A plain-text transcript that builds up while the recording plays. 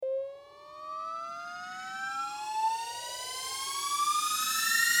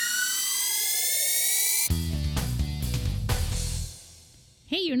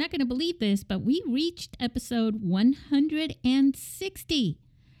you're not going to believe this, but we reached episode 160.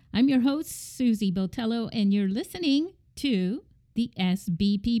 I'm your host, Susie Botello, and you're listening to the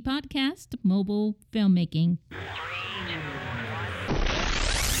SBP podcast, Mobile Filmmaking.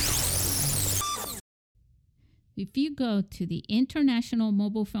 If you go to the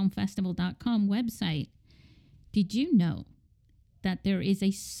internationalmobilefilmfestival.com website, did you know that there is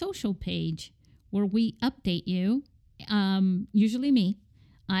a social page where we update you, usually me.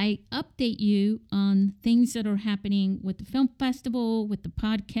 I update you on things that are happening with the film festival, with the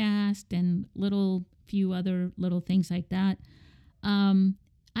podcast, and few other little things like that.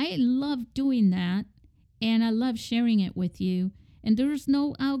 I love doing that, and I love sharing it with you. And there's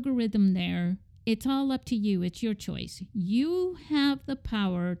no algorithm there. It's all up to you. It's your choice. You have the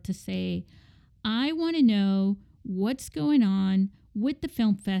power to say, I want to know what's going on with the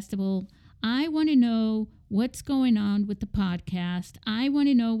film festival. I want to know what's going on with the podcast. I want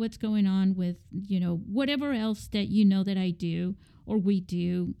to know what's going on with, whatever else that you know that I do or we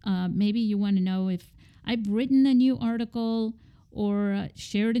do. Maybe you want to know if I've written a new article or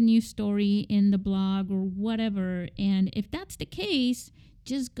shared a new story in the blog or whatever. And if that's the case,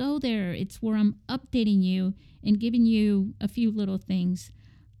 just go there. It's where I'm updating you and giving you a few little things.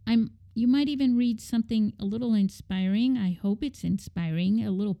 You might even read something a little inspiring. I hope it's inspiring,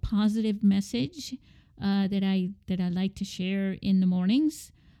 a little positive message that I like to share in the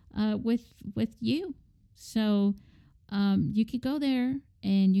mornings with you. So you could go there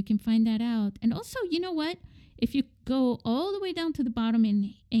and you can find that out. And also, you know what? If you go all the way down to the bottom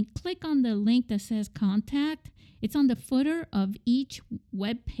and click on the link that says contact, it's on the footer of each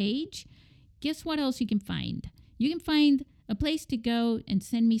web page. Guess what else you can find? You can find a place to go and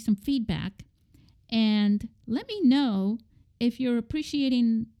send me some feedback and let me know if you're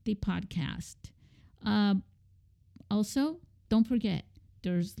appreciating the podcast. Also, don't forget,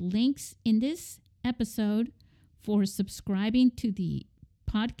 there's links in this episode for subscribing to the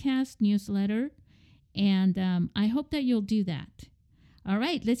podcast newsletter, and I hope that you'll do that. All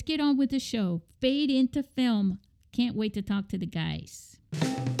right, let's get on with the show. Fade into film. Can't wait to talk to the guys.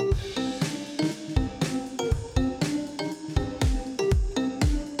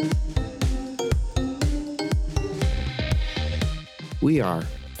 We are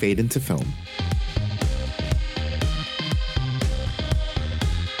Fade into Film.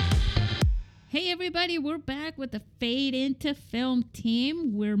 Hey everybody, we're back with the Fade into Film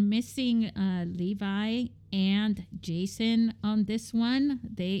team. We're missing Levi and Jason on this one.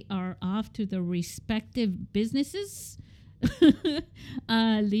 They are off to their respective businesses.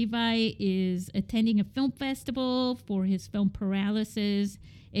 Levi is attending a film festival for his film Paralysis,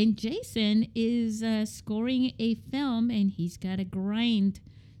 and Jason is scoring a film, and he's got to grind.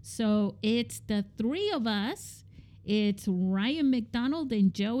 So it's the three of us. It's Ryan McDonald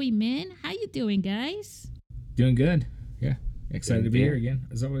and Joey Min. How you doing, guys? Doing good. Yeah. Excited to be here again,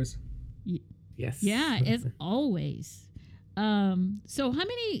 as always. Yes. Yeah, as always. So how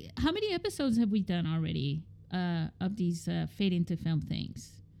many episodes have we done already of these Fade into Film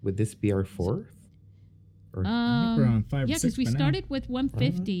things? Would this be our fourth? Or I think we're on 5 or 6 because we by now. started with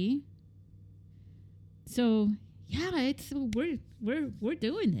 150. So yeah, we're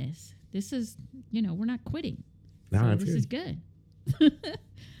doing this. This is we're not quitting. No, so that's this is good.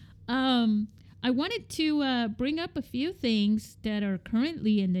 I wanted to bring up a few things that are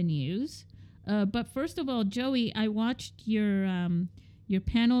currently in the news. But first of all, Joey, I watched your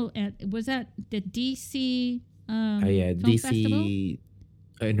panel was that the DC Film DC Festival?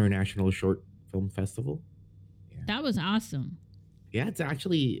 International Short Film Festival. Yeah. That was awesome. Yeah, it's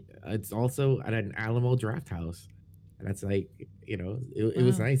also at an Alamo Draft House, and that's like it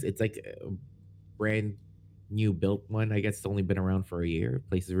was nice. It's like a brand new built one. I guess it's only been around for a year. The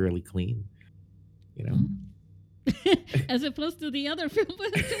place is really clean. As opposed to the other film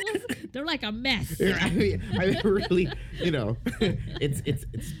festivals, they're like a mess. I mean really,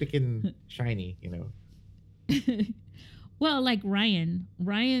 it's spick and shiny, Well, like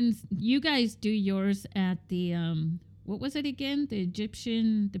Ryan's, you guys do yours at the what was it again? The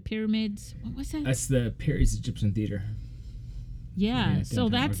pyramids. What was that? That's the Perry's Egyptian Theater. Yeah, so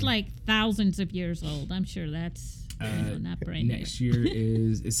that's like thousands of years old. I'm sure that's not brand new. Next year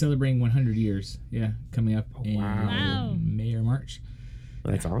is celebrating 100 years. Yeah, coming up in May or March.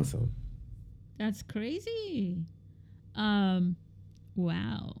 Well, that's awesome. That's crazy.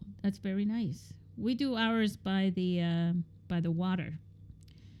 Wow, that's very nice. We do ours by the water,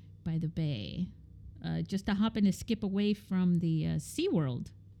 by the bay. Just to hop and to skip away from the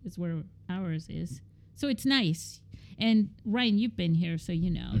SeaWorld is where ours is. So it's nice. And Ryan, you've been here, so you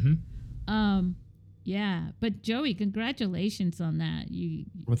know. Mm-hmm. Yeah, but Joey, congratulations on that.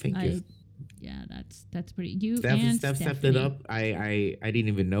 Well, thank you. Yeah, that's pretty. You Steph, and Steph stepped Stephanie. it up. I didn't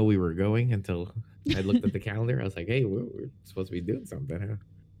even know we were going until I looked at the calendar. I was like, hey, we're supposed to be doing something, huh?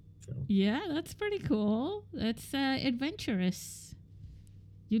 So. Yeah, that's pretty cool. That's adventurous.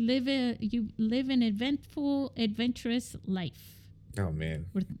 You live an eventful, adventurous life. Oh man.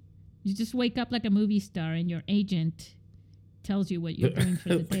 You just wake up like a movie star, and your agent tells you what you're doing for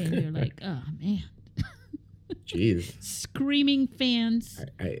the day, and you're like, oh man. Jeez. Screaming fans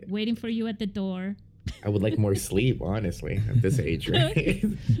I waiting for you at the door. I would like more sleep, honestly, at this age, right?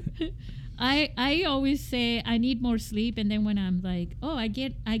 I always say I need more sleep, and then when I'm like, oh, I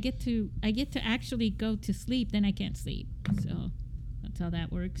get to actually go to sleep, then I can't sleep. So that's how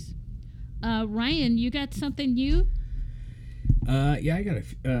that works. Ryan, you got something new? Yeah, I got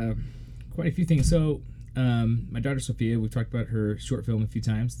quite a few things. So my daughter Sophia, we've talked about her short film a few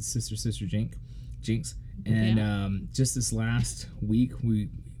times, the Sister Jinx. And just this last week, we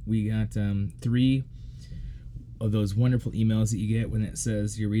got 3 of those wonderful emails that you get when it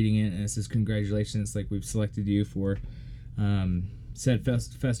says you're reading it and it says congratulations, like we've selected you for said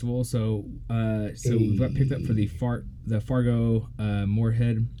festival. So we got picked up for the Fargo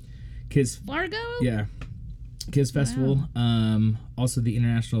Moorhead Kids Kids Festival. Wow. Also the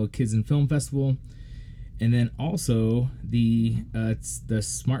International Kids in Film Festival. And then also the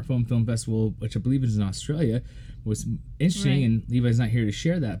Smartphone Film Festival, which I believe is in Australia, was interesting. Right. And Levi's not here to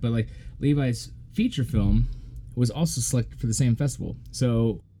share that, but like Levi's feature film was also selected for the same festival.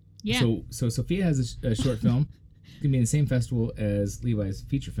 So yeah. So Sophia has a short film. It's gonna be in the same festival as Levi's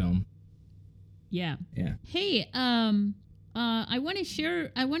feature film. Yeah. Yeah. Hey, I want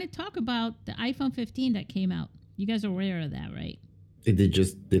to talk about the iPhone 15 that came out. You guys are aware of that, right? Did it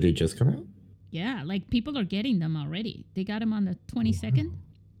just come out? Yeah, like people are getting them already. They got them on the 22nd. Wow.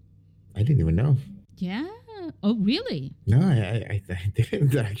 I didn't even know. Yeah. Oh, really? No, I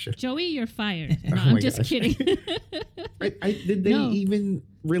didn't actually. Joey, you're fired. No, I'm just kidding. Did they even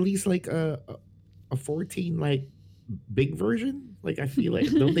release like a 14 like big version? Like I feel like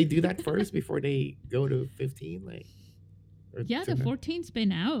don't they do that first before they go to 15? Like. Yeah, the 14's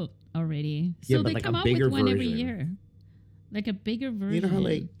been out already. So yeah, but they like come out with one every year. Like a bigger version. You know how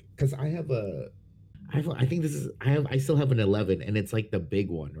like because I still have an 11 and it's like the big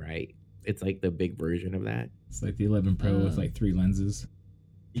one, right? It's like the big version of that. It's like the 11 Pro with like 3 lenses.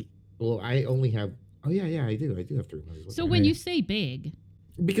 Well, I only have. Oh yeah, I do have 3 lenses. So when you say big,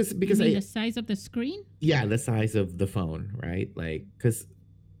 because you mean the size of the screen? Yeah, the size of the phone, right? Like because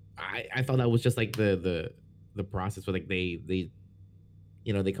I thought that was just like the process where like they they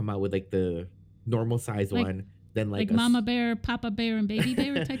come out with like the normal size one. Then like Mama Bear, Papa Bear, and Baby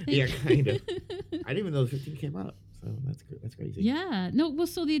Bear type thing. Yeah, kind of. I didn't even know the 15 came out, so that's crazy. Yeah, no. Well,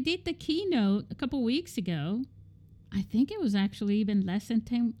 so they did the keynote a couple weeks ago. I think it was actually even less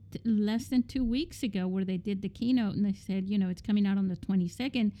than 2 weeks ago where they did the keynote and they said, it's coming out on the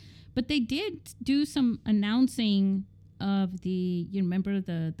 22nd. But they did do some announcing of the remember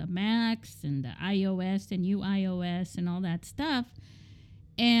the Macs and the iOS and new iOS and all that stuff.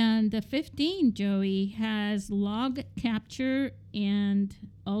 And the 15, Joey, has log capture and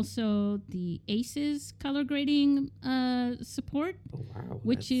also the ACES color grading support. Oh, wow.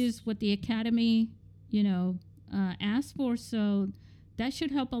 Which is what the Academy, asked for. So that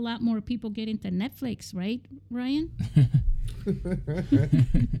should help a lot more people get into Netflix, right, Ryan?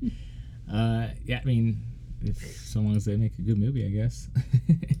 Yeah, I mean, if so long as they make a good movie, I guess.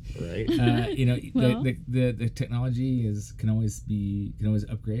 Right. The technology can always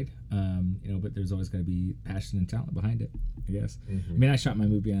upgrade. But there's always got to be passion and talent behind it, I guess. Mm-hmm. I mean, I shot my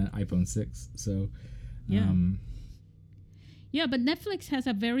movie on iPhone 6, so yeah. Yeah, but Netflix has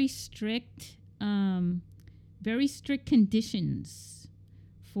a very strict conditions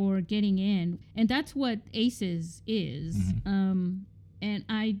for getting in, and that's what ACES is. Mm-hmm. And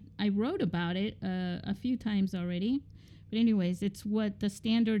I wrote about it a few times already. But anyways, it's what the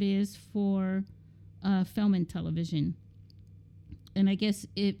standard is for film and television. And I guess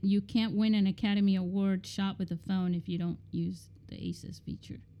if you can't win an Academy Award shot with a phone if you don't use the ACES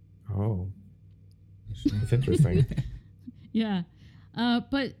feature. Oh, that's interesting. Yeah.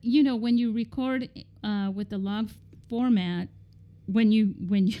 But, when you record with the log format, when you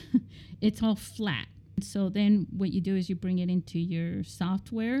it's all flat. So then what you do is you bring it into your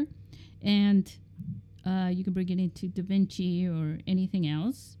software and you can bring it into DaVinci or anything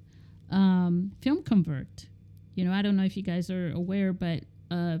else. Film Convert. I don't know if you guys are aware, but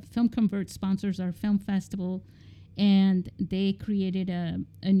Film Convert sponsors our film festival, and they created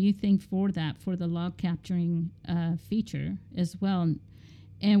a new thing for the log capturing feature as well.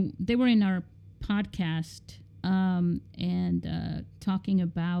 And they were in our podcast and talking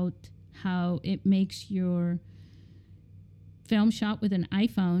about how it makes your film shot with an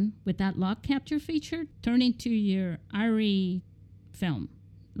iPhone with that log capture feature turn into your Irie film.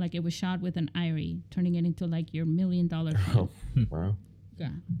 Like it was shot with an Irie, turning it into like your $1 million film. Oh, wow.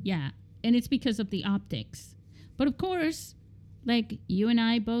 Yeah. And it's because of the optics. But of course, like you and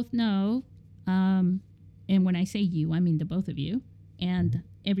I both know, and when I say you, I mean the both of you and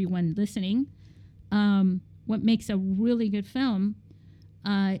everyone listening, what makes a really good film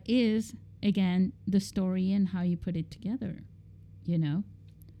is, again, the story and how you put it together, you know?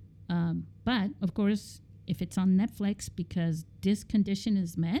 But, of course, if it's on Netflix because this condition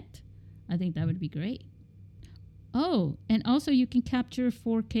is met, I think that would be great. Oh, and also you can capture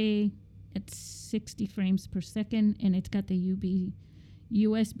 4K at 60 frames per second, and it's got the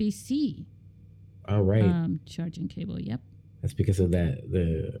USB-C Oh, right. charging cable. Yep. That's because of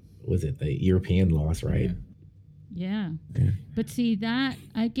the European laws, right? Yeah. But see that,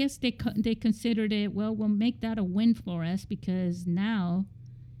 I guess they considered it, well, we'll make that a win for us because now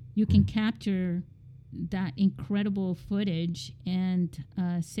you can capture that incredible footage and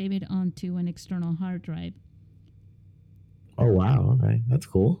save it onto an external hard drive. Oh, wow. Okay. That's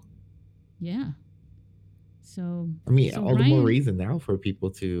cool. Yeah. So I mean, so all the more Ryan- reason now for people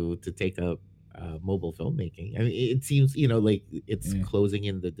to take up mobile filmmaking. I mean, it seems, you know, like it's closing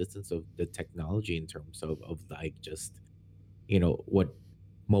in the distance of the technology in terms of like just, you know, what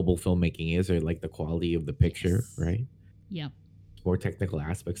mobile filmmaking is, or like the quality of the picture, right? Yep. More technical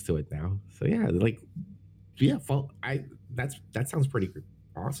aspects to it now. So yeah, like, yeah, that sounds pretty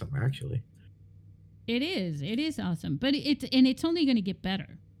awesome, actually. It is awesome, but it's only going to get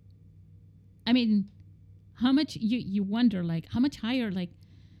better. I mean, how much you wonder, like how much higher, like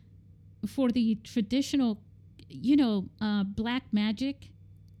for the traditional, you know, Black Magic,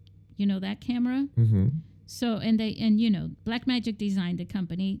 you know, that camera. Mm-hmm. So and you know, Black Magic designed the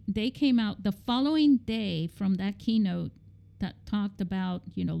company. They came out the following day from that keynote that talked about,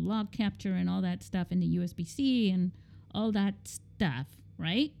 you know, log capture and all that stuff in the USB-C and all that stuff,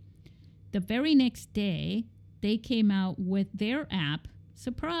 right? The very next day, they came out with their app.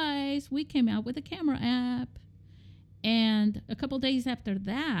 Surprise, we came out with a camera app. And a couple days after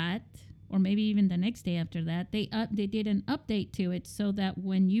that, or maybe even the next day after that, they did an update to it so that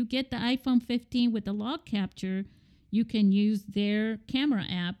when you get the iPhone 15 with the log capture, you can use their camera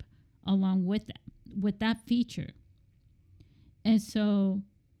app along with that feature. And so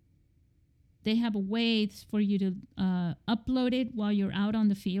they have a way for you to upload it while you're out on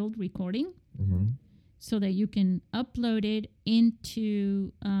the field recording, so that you can upload it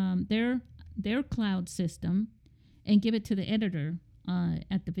into their cloud system and give it to the editor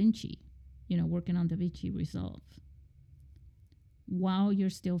at DaVinci, you know, working on DaVinci Resolve while you're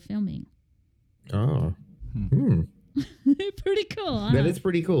still filming. Oh. Pretty cool, huh? That is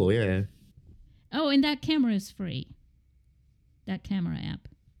pretty cool, yeah. Oh, and that camera is free. That camera app.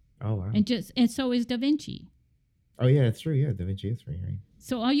 Oh, wow. And so is DaVinci. Oh, yeah, it's true. Yeah, DaVinci is free, right?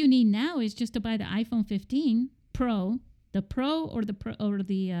 So all you need now is just to buy the iPhone 15 Pro, the Pro or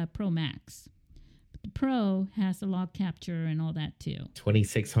the Pro Max. But the Pro has the log capture and all that too.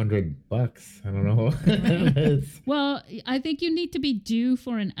 $2,600. I don't know. Well, I think you need to be due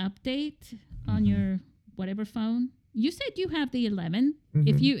for an update on your whatever phone. You said you have the 11.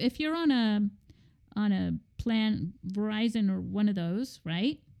 If you're on a plan, Verizon or one of those,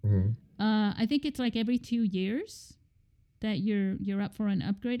 right? I think it's like every 2 years that you're up for an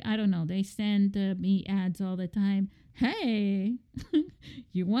upgrade. I don't know. They send me ads all the time. Hey,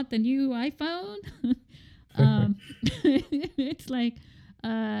 you want the new iPhone? It's like,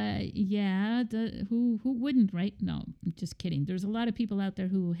 yeah. Who wouldn't, right? No, I'm just kidding. There's a lot of people out there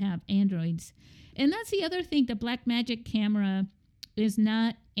who have Androids, and that's the other thing. The Blackmagic camera is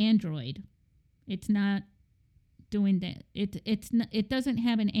not Android. It's not doing that. It doesn't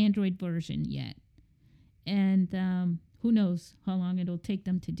have an Android version yet, and who knows how long it'll take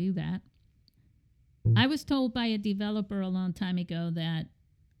them to do that. I was told by a developer a long time ago that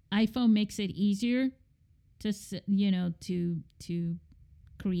iPhone makes it easier to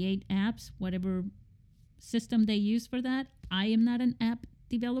create apps, whatever system they use for that. I am not an app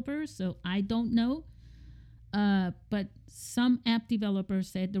developer, so I don't know. But some app developers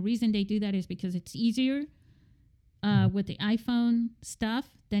said the reason they do that is because it's easier with the iPhone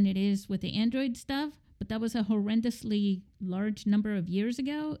stuff than it is with the Android stuff. But that was a horrendously large number of years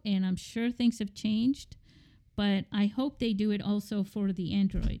ago, and I'm sure things have changed. But I hope they do it also for the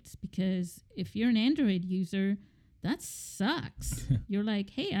Androids, because if you're an Android user, that sucks. You're like,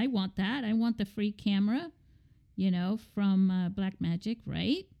 hey, I want that. I want the free camera, from Blackmagic,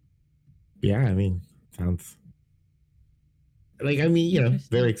 right? Yeah, I mean, sounds like, I mean, Interesting.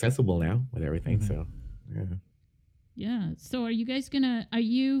 very accessible now with everything. Mhm. So, yeah. Yeah. So are you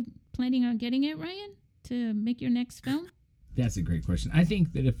planning on getting it, Ryan, to make your next film? That's a great question. I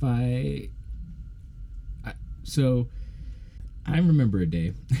think that if so I remember a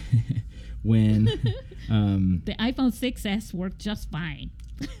day when The iPhone 6S worked just fine.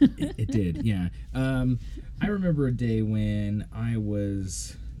 it did, yeah. I remember a day when I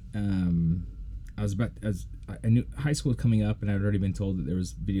was I knew high school was coming up, and I'd already been told that there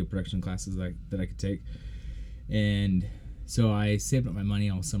was video production classes that I could take, and so I saved up my money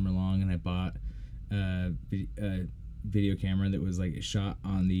all summer long, and I bought a video camera that was like shot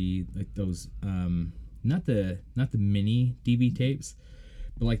on the like those not the mini DV tapes,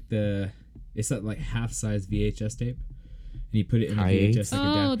 but like it's that like half size VHS tape, and you put it in the High eight? VHS like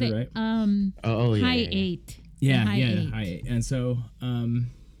Oh, adapter, the right? Oh, yeah. high yeah. 8. Yeah, high yeah, 8. high eight. And so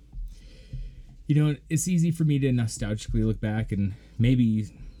it's easy for me to nostalgically look back, and maybe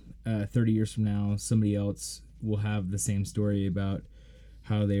 30 years from now somebody else will have the same story about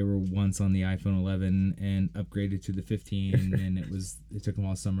how they were once on the iPhone 11 and upgraded to the 15 and it took them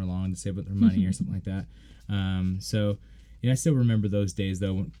all summer long to save up their money or something like that. So I still remember those days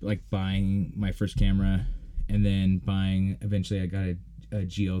though, like buying my first camera and then eventually I got a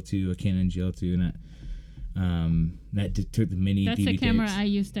GL2, a Canon GL2, and that took the mini That's DV the camera tapes. I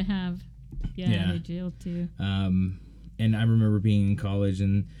used to have. Yeah. The GL2. And I remember being in college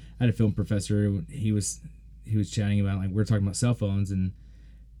and I had a film professor. He was chatting about, like, we were talking about cell phones, and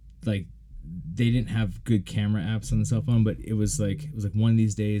like they didn't have good camera apps on the cell phone, but it was like one of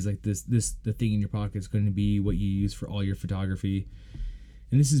these days, like the thing in your pocket is going to be what you use for all your photography.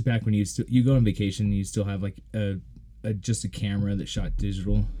 And this is back when you go on vacation and you still have like just a camera that shot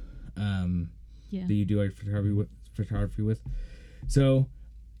digital, Yeah. that you do like photography with. So,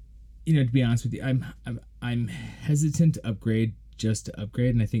 to be honest with you, I'm hesitant to upgrade just to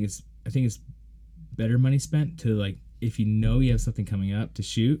upgrade, and I think it's better money spent to, like, if you have something coming up to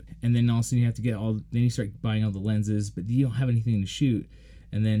shoot, and then all of a sudden you have to then you start buying all the lenses, but you don't have anything to shoot,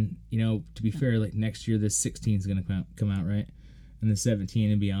 and then to be fair, like next year the 16 is going to come out, right, and the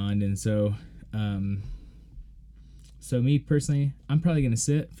 17 and beyond, and so me personally, I'm probably going to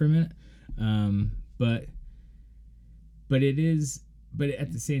sit for a minute, but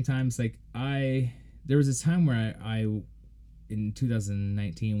at the same time, it's like there was a time where I in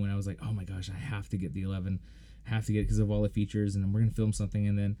 2019 when I was like, oh my gosh, I have to get the 11, have to get it because of all the features, and we're gonna film something,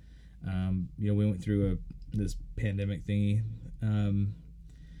 and then we went through this pandemic thingy.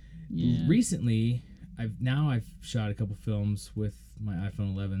 Recently, I've shot a couple films with my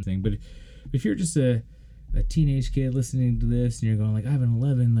iPhone 11 thing, but if you're just a teenage kid listening to this and you're going like, I have an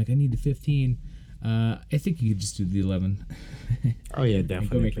 11, like I need a 15, I think you could just do the 11. Oh yeah, Go make a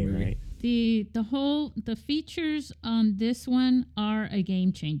definitely, movie. right? The features on this one are a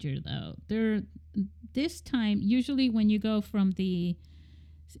game changer though. This time, usually when you go from the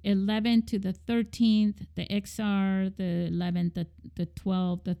 11 to the 13th, the XR, the 11th, the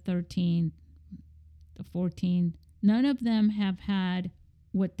 12th, the 13th, the 14th, none of them have had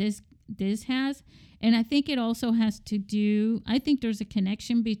what this has. And I think it also has to do, I think there's a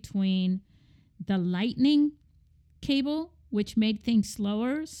connection between the lightning cable, which made things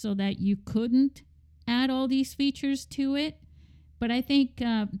slower so that you couldn't add all these features to it. But I think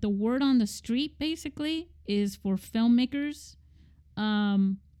the word on the street basically is for filmmakers.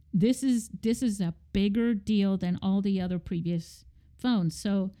 This is a bigger deal than all the other previous phones.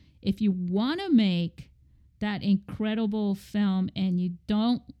 So if you want to make that incredible film and you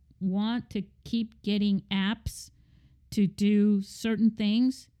don't want to keep getting apps to do certain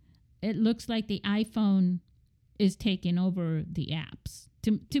things, it looks like the iPhone is taking over the apps.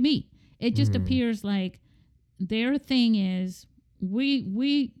 To me, it just appears like their thing is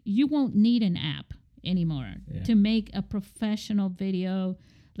you won't need an app anymore to make a professional video.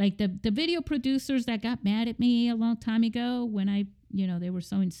 Like the video producers that got mad at me a long time ago when they were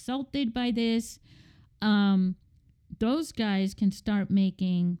so insulted by this, those guys can start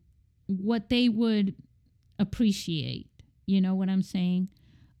making what they would appreciate. You know what I'm saying?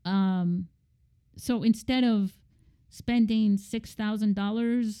 So instead of spending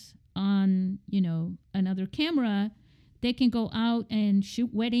 $6,000 on, another camera, they can go out and shoot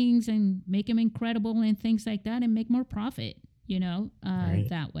weddings and make them incredible and things like that and make more profit, Right.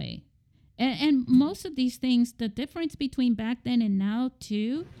 that way. And most of these things, the difference between back then and now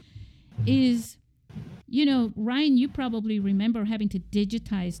too is, Ryan, you probably remember having to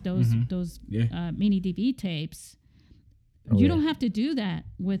digitize those mini DV tapes. Oh, You yeah. don't have to do that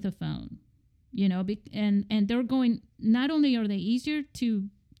with a phone, and they're going, not only are they easier to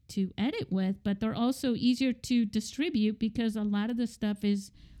to edit with, but they're also easier to distribute because a lot of the stuff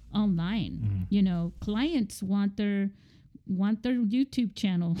is online. You know, clients want their YouTube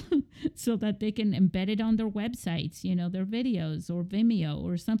channel so that they can embed it on their websites, you know, their videos or Vimeo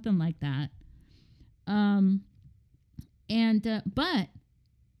or something like that. But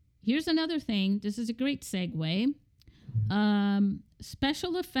here's another thing. This is a great segue.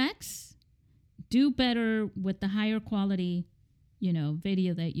 Special effects do better with the higher quality, you know,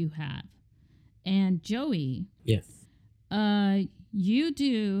 video that you have. And Joey, Yes. you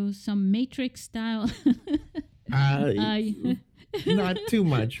do some Matrix style. Not too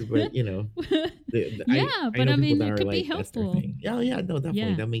much, but you know, but know I people mean, that it are could be like that's their helpful. thing. Yeah, yeah, no, definitely,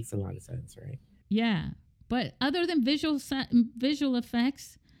 Yeah. that makes a lot of sense, right? Yeah, but other than visual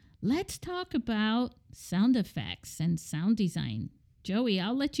effects, let's talk about sound effects and sound design. Joey,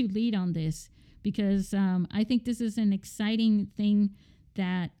 I'll let you lead on this because I think this is an exciting thing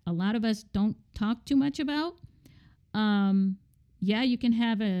that a lot of us don't talk too much about. Yeah, you can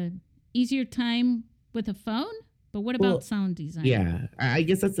have a easier time with a phone, but what Well, about sound design? yeah, I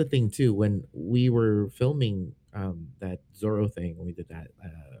guess that's the thing too. When we were filming that Zorro thing, when we did that a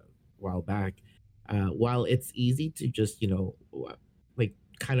while back, while it's easy to just like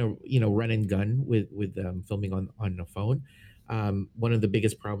kind of run and gun with filming on a phone, one of the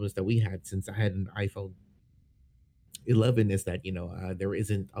biggest problems that we had since I had an iPhone 11 is that there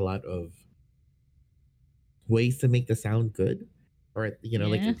isn't a lot of ways to make the sound good, or Yeah.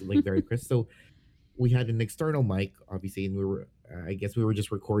 like very crisp. So we had an external mic, obviously, and we were I guess we were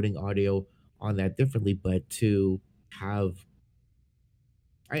just recording audio on that differently. But to have,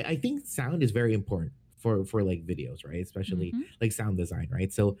 I think sound is very important for like videos, right? Especially Mm-hmm. like sound design,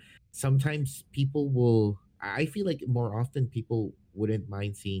 right? So sometimes people will. I feel like more often people wouldn't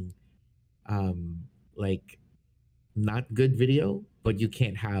mind seeing like not good video, but you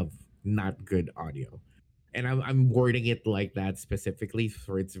can't have not good audio. And I'm wording it like that specifically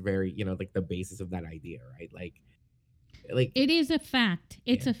for it's very, like the basis of that idea, right? Like It is a fact.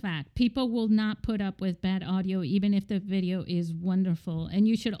 It's yeah, a fact. People will not put up with bad audio, even if the video is wonderful. And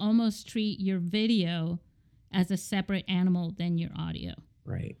you should almost treat your video as a separate animal than your audio.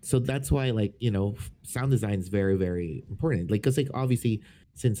 right. So that's why, like, sound design is very, very important. Like, cause like obviously,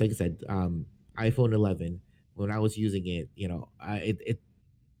 since like I said, iPhone 11, when I was using it,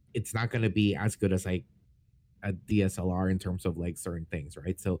 it's not gonna be as good as like a DSLR in terms of like certain things,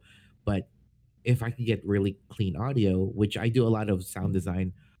 right? So, but if I could get really clean audio, which I do a lot of sound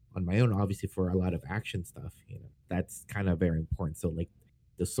design on my own, obviously for a lot of action stuff, that's kind of very important. So like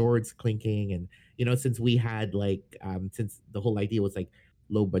the swords clinking, and since we had like since the whole idea was like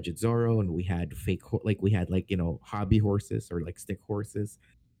low budget Zorro, and we had like we had like hobby horses or like stick horses.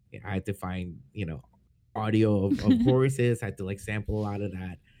 I had to find audio of horses. I had to like sample a lot of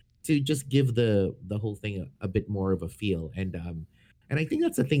that to just give the whole thing a bit more of a feel. And I think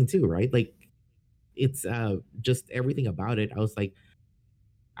that's the thing too, right? Like it's just everything about it. I was like,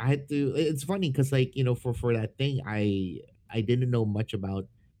 I had to. It's funny because like for that thing, I didn't know much about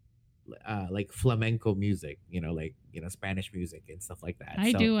like flamenco music, like Spanish music and stuff like that.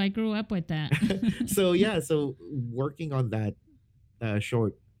 I do. I grew up with that. So yeah, so working on that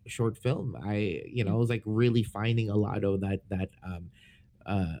short film, I was like really finding a lot of that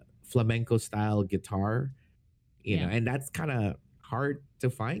flamenco style guitar, Yeah. and that's kind of hard to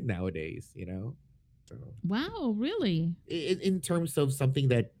find nowadays, so Wow, really? in terms of something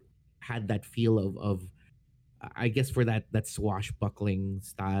that had that feel of I guess for that swashbuckling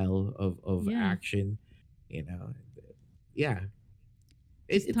style of Yeah. action, you know yeah,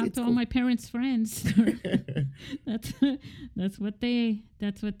 Talk it's to all cool. my parents' friends. that's that's what they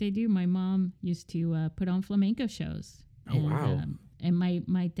do. My mom used to put on flamenco shows. Oh, wow. And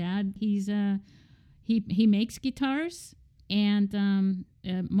my dad, he makes guitars and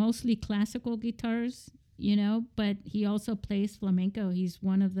mostly classical guitars, but he also plays flamenco. He's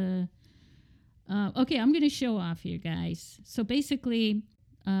one of the okay, I'm going to show off here, guys. So basically,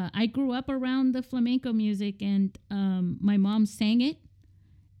 I grew up around the flamenco music, and my mom sang it.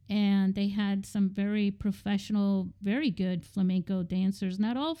 And they had some very professional, very good flamenco dancers.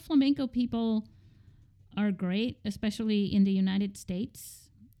 Not all flamenco people are great, especially in the United States.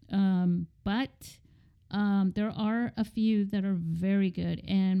 But there are a few that are very good.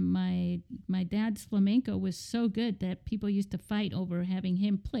 And my dad's flamenco was so good that people used to fight over having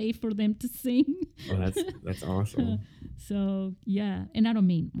him play for them to sing. Oh, that's awesome. So yeah, and I don't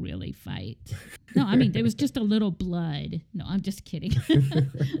mean really fight. No, I mean there was just a little blood. No, I'm just kidding.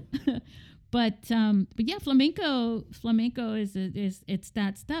 But yeah, flamenco is it's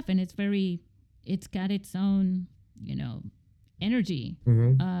that stuff, and it's got its own energy.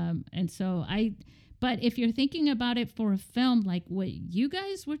 Mm-hmm. And so but if you're thinking about it for a film like what you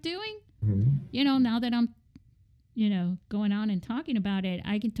guys were doing, Mm-hmm. now that I'm, going on and talking about it,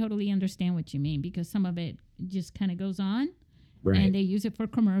 I can totally understand what you mean, because some of it just kind of goes on. Right. And they use it for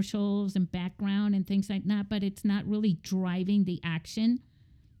commercials and background and things like that, but it's not really driving the action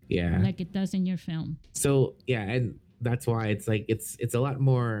Yeah. like it does in your film. So yeah, and that's why it's like it's a lot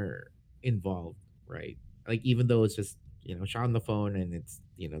more involved, right? Like even though it's just shot on the phone and it's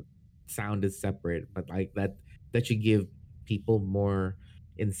sound is separate, but like that should give people more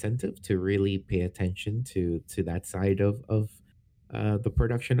incentive to really pay attention to that side of the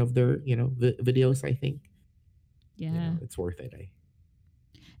production of their videos. I think Yeah. it's worth it.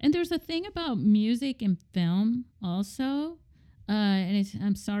 And there's a thing about music and film also.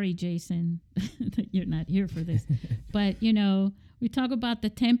 I'm sorry, Jason, that you're not here for this. But, we talk about the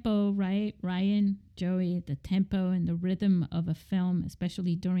tempo, right? Ryan, Joey, the tempo and the rhythm of a film,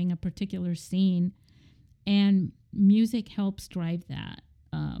 especially during a particular scene. And music helps drive that,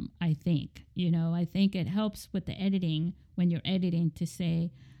 I think. I think it helps with the editing when you're editing to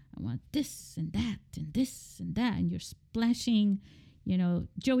say, I want this and that and this and that. And you're splashing,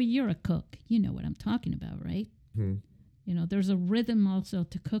 Joey, you're a cook. You know what I'm talking about, right? Mm-hmm. There's a rhythm also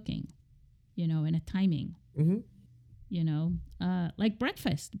to cooking, and a timing. Mm-hmm. Like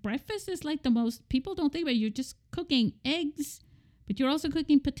breakfast. Breakfast is like the most, people don't think about it. You're just cooking eggs, but you're also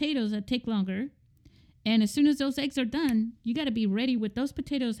cooking potatoes that take longer. And as soon as those eggs are done, you got to be ready with those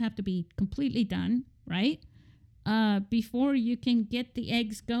potatoes have to be completely done, right? Before you can get the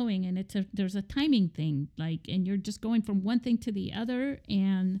eggs going. And there's a timing thing, and you're just going from one thing to the other,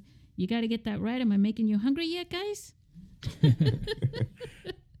 and you got to get that right. Am I making you hungry yet, guys?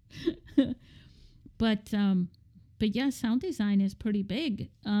 But yeah, sound design is pretty big.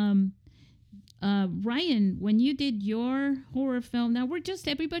 Ryan, when you did your horror film, now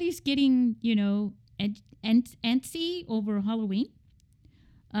everybody's getting, antsy over Halloween.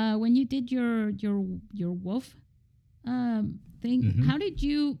 When you did your wolf thing, Mm-hmm. how did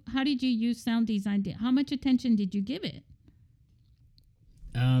you use sound design? How much attention did you give it?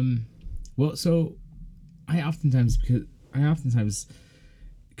 Well, so I oftentimes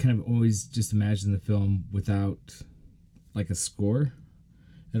kind of always just imagine the film without like a score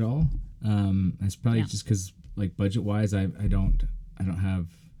at all. It's probably just because like budget wise, I don't have.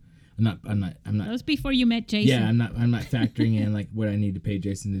 I'm not. That was before you met Jason. Yeah, I'm not factoring in like what I need to pay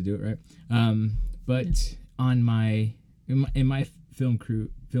Jason to do it, right? But on in my film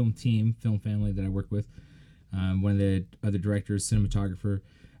family that I work with, one of the other directors, cinematographer,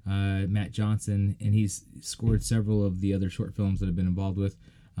 Matt Johnson, and he's scored several of the other short films that I've been involved with.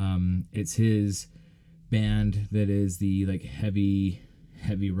 It's his band that is the like heavy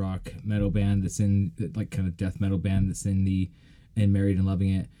rock metal band that's in like kind of death metal band that's in Married and Loving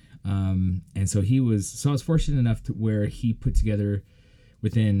It. And so I was fortunate enough to where he put together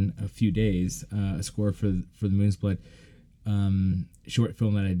within a few days a score for the Moon's Blood short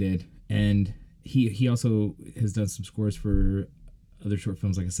film that I did, and he also has done some scores for other short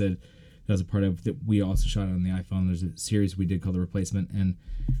films, like I said, that was a part of that we also shot on the iPhone. There's a series we did called The Replacement, and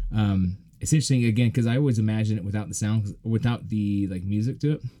it's interesting again because I always imagine it without the sound, without the like music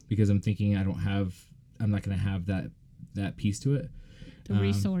to it, because I'm thinking I'm not going to have that piece to it. The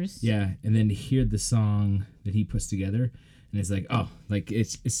resource. Yeah, and then to hear the song that he puts together, and it's like, oh, like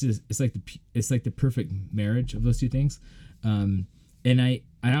it's like the perfect marriage of those two things. And I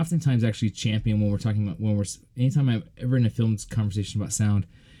oftentimes actually champion when we're talking about anytime I'm ever in a film's conversation about sound,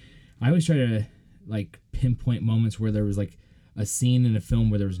 I always try to like pinpoint moments where there was like a scene in a film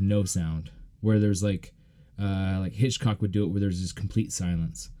where there was no sound, where there's like Hitchcock would do it, where there's just complete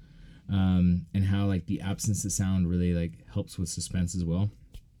silence. And how like the absence of sound really like helps with suspense as well,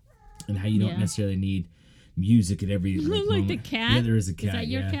 and how you don't necessarily need music at every like moment. The cat. Yeah, there is a cat. Is that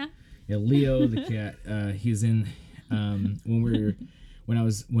your cat? Yeah, Leo the cat. He's in when I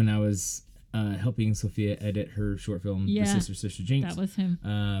was helping Sophia edit her short film, The Sister Jinx. That was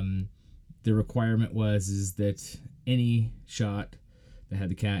him. The requirement was that any shot that had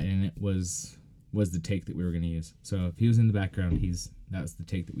the cat in it was the take that we were going to use. So if he was in the background, that was the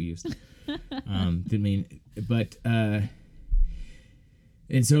take that we used. Didn't mean, but and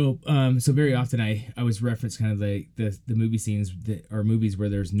so very often I always reference kind of like the movie scenes that are movies where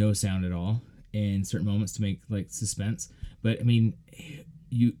there's no sound at all in certain moments to make like suspense. But I mean,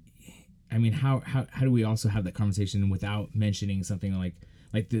 how do we also have that conversation without mentioning something like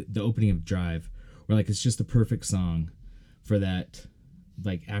the opening of Drive, where like it's just the perfect song for that,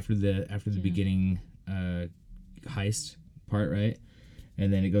 like after the beginning heist part, right?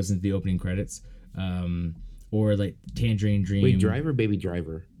 And then it goes into the opening credits. or like Tangerine Dream. Wait, Driver, Baby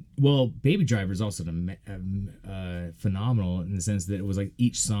Driver. Well, Baby Driver is also phenomenal in the sense that it was like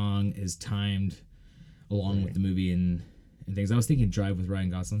each song is timed along with the movie and things. I was thinking Drive with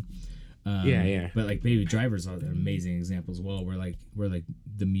Ryan Gosling. Yeah. But like Baby Driver is an amazing example as well, where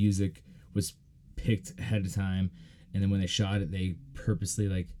the music was picked ahead of time, and then when they shot it, they purposely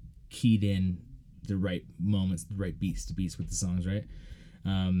like keyed in the right moments, the right beats to beats with the songs, right?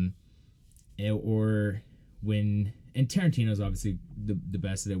 Or when, and Tarantino's obviously the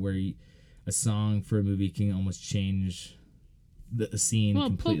best at it, where a song for a movie can almost change the scene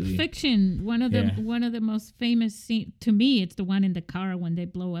completely. Pulp Fiction, one of the most famous scene to me, it's the one in the car when they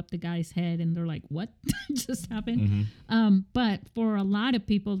blow up the guy's head and they're like, "What just happened?" But for a lot of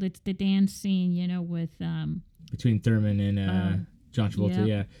people, it's the dance scene, with between Thurman and John Travolta,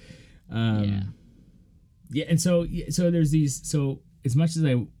 yeah, and so there's these. So as much as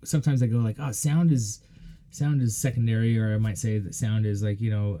I sometimes I go like, "Oh, sound is secondary," or I might say that sound is like,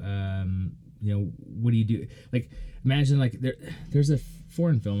 what do you do? Like, imagine like there's a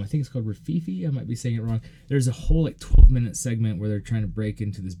foreign film, I think it's called Rafifi, I might be saying it wrong. There's a whole like 12-minute segment where they're trying to break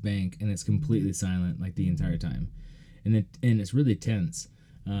into this bank and it's completely silent like the entire time, and it's really tense.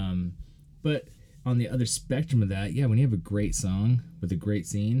 But on the other spectrum of that, when you have a great song with a great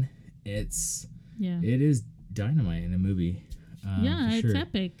scene, it is dynamite in a movie. It's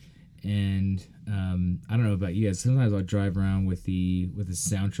epic. And I don't know about you guys. Sometimes I'll drive around with the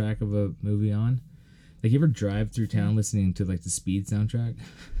soundtrack of a movie on. Like, you ever drive through town listening to like the Speed soundtrack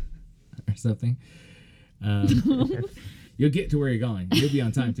or something? You'll get to where you're going. You'll be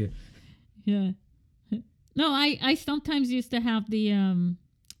on time too. Yeah. No, I sometimes used to have the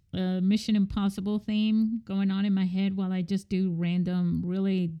Mission Impossible theme going on in my head while I just do random,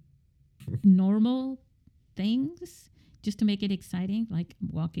 really normal things, just to make it exciting, like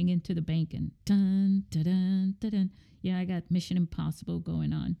walking into the bank and dun dun dun dun dun. Yeah, I got Mission Impossible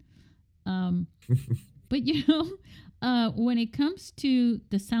going on. But when it comes to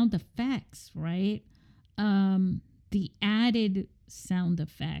the sound effects, right? The added sound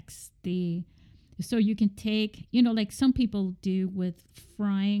effects, so you can take, like some people do with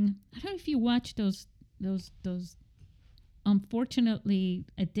frying. I don't know if you watch those unfortunately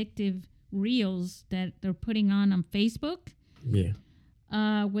addictive reels that they're putting on Facebook. Yeah.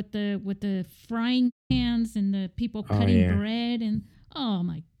 With the frying pans and the people cutting bread, and oh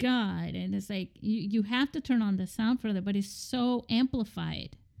my God. And it's like you have to turn on the sound for that, but it's so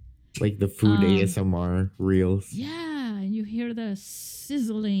amplified. Like the food ASMR reels. Yeah, and you hear the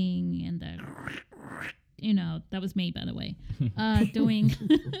sizzling and the that was me, by the way. Doing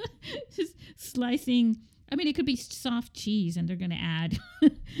just slicing. I mean, it could be soft cheese, and they're going to add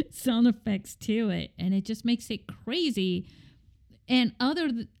sound effects to it, and it just makes it crazy. And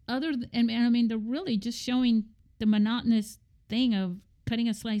and I mean, they're really just showing the monotonous thing of cutting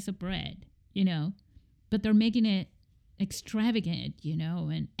a slice of bread, but they're making it extravagant,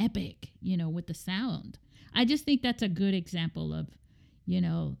 and epic, with the sound. I just think that's a good example of,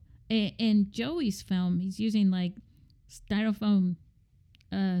 in Joey's film, he's using like styrofoam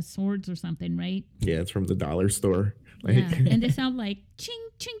swords or something, right? Yeah, it's from the dollar store. And they sound like ching,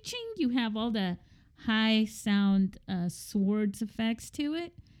 ching, ching. You have all the high sound swords effects to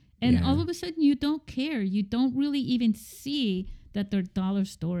it. And all of a sudden you don't care. You don't really even see that they're dollar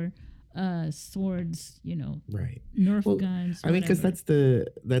store swords, right? Nerf guns. I mean, because that's the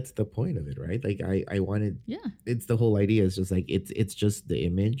point of it, right? Like I wanted. Yeah. It's the whole idea is just like it's just the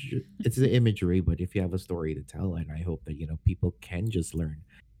image. It's the imagery, but if you have a story to tell, and I hope that people can just learn,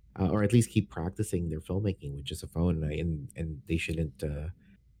 or at least keep practicing their filmmaking with just a phone, and they shouldn't.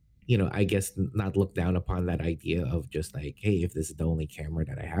 I guess not look down upon that idea of just like, hey, if this is the only camera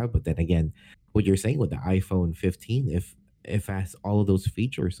that I have. But then again, what you're saying with the iPhone 15, if it has all of those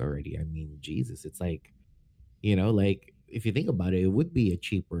features already, I mean, Jesus, it's like, like if you think about it, it would be a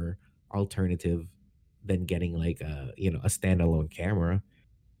cheaper alternative than getting like a standalone camera,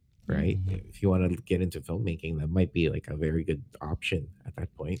 right? Mm-hmm. If you want to get into filmmaking, that might be like a very good option at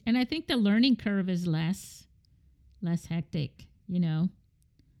that point. And I think the learning curve is less hectic,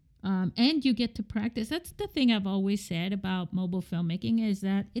 and you get to practice. That's the thing I've always said about mobile filmmaking, is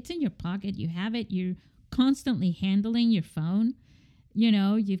that it's in your pocket. You have it. You're constantly handling your phone.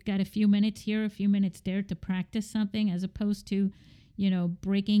 You've got a few minutes here, a few minutes there to practice something, as opposed to,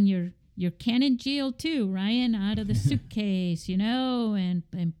 breaking your Canon GL2, Ryan, out of the suitcase, and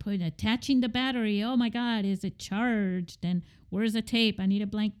attaching the battery. Oh my God, is it charged? And where's the tape? I need a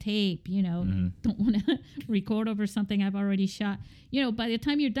blank tape. Don't want to record over something I've already shot. By the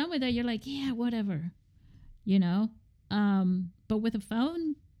time you're done with that, you're like, yeah, whatever. But with a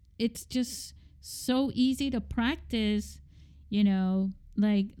phone, it's just so easy to practice,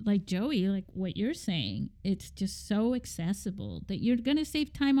 like Joey, like what you're saying. It's just so accessible that you're going to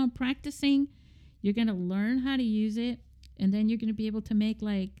save time on practicing. You're going to learn how to use it, and then you're going to be able to make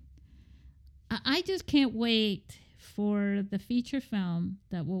I just can't wait for the feature film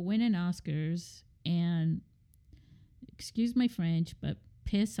that will win an Oscars and, excuse my French, but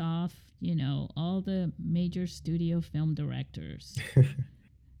piss off, all the major studio film directors.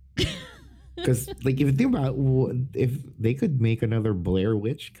 Because, like, if you think about if they could make another Blair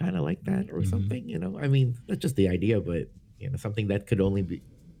Witch kind of like that or something, I mean, that's just the idea, but something that could only be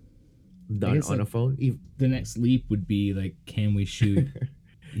done on a phone. The next leap would be like, can we shoot,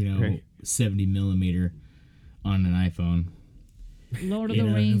 Right. 70 millimeter on an iPhone? Lord of the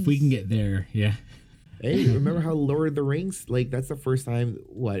Rings. If we can get there, yeah. Hey, remember how Lord of the Rings? Like, that's the first time.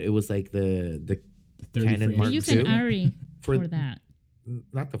 It was like the 30 Canon frames. Mark They use an II? Ari For- for that,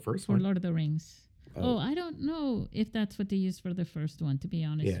 Not the first for one. Lord of the Rings. Oh, I don't know if that's what they used for the first one, to be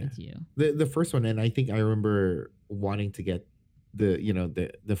honest Yeah. with you. The first one, and I think I remember wanting to get the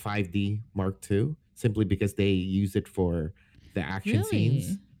 5D Mark II simply because they use it for the action scenes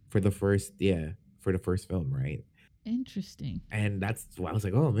Really? for the first film, right? Interesting. And that's why I was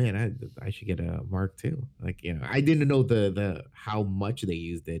like, oh man, I should get a Mark II. Like, I didn't know the how much they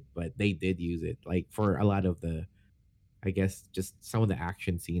used it, but they did use it, like, for a lot of the, I guess, just some of the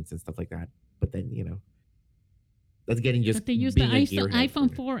action scenes and stuff like that. But then, that's getting just But they use the being a gearhead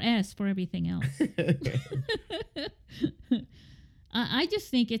iPhone for 4S for everything else. it. I just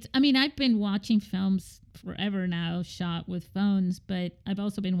think I've been watching films forever now shot with phones, but I've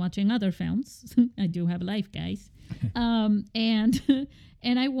also been watching other films. I do have a life, guys. And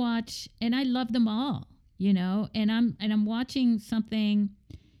and I watch and I love them all, and I'm watching something,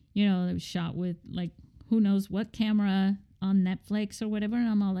 that was shot with, like, who knows what camera on Netflix or whatever, and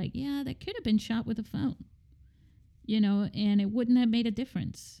I'm all like, yeah, that could have been shot with a phone, and it wouldn't have made a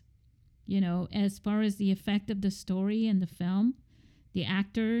difference, as far as the effect of the story and the film. The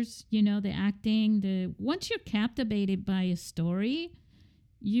actors, the acting, once you're captivated by a story,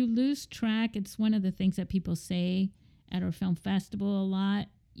 you lose track. It's one of the things that people say at our film festival a lot,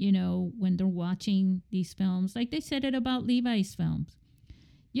 when they're watching these films. Like they said it about Levi's films.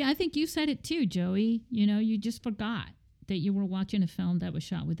 Yeah, I think you said it too, Joey. You just forgot that you were watching a film that was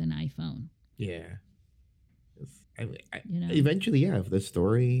shot with an iPhone. Yeah. I, Eventually, yeah, the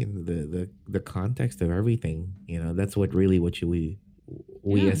story and the context of everything, that's what we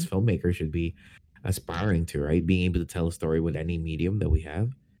Yeah. as filmmakers should be aspiring to, right? Being able to tell a story with any medium that we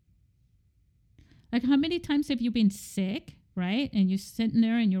have. Like, how many times have you been sick, right? And you're sitting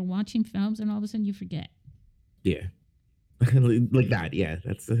there and you're watching films and all of a sudden you forget. Yeah. Like that. Yeah,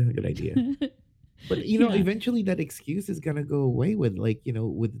 that's a good idea. But Yeah. eventually that excuse is gonna go away with, like,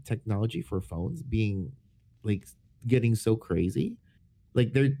 with the technology for phones being, like, getting so crazy.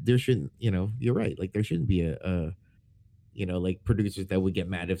 Like, there shouldn't, you're right. Like, there shouldn't be a like, producers that would get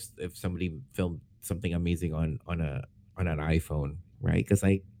mad if somebody filmed something amazing on an iPhone, right? Because,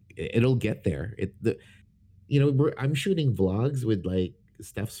 like, it'll get there. I'm shooting vlogs with, like,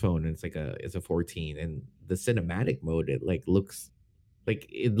 Steph's phone, and it's a 14, and the cinematic mode, it looks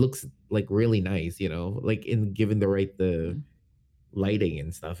like really nice, like, in given the lighting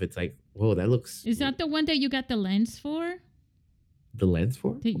and stuff. It's like, whoa, that looks. Is that the one that you got the lens for? The lens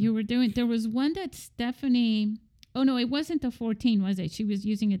for? That you were doing? There was one that Stephanie. Oh no, it wasn't the 14, was it? She was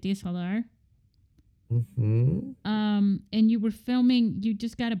using a DSLR. Mm-hmm. And you were filming. You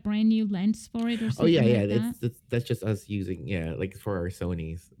just got a brand new lens for it, or something. Oh yeah, yeah. Like that? That's just us using, like, for our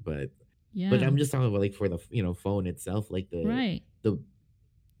Sonys, but Yeah. but I'm just talking about, like, for the phone itself, like right.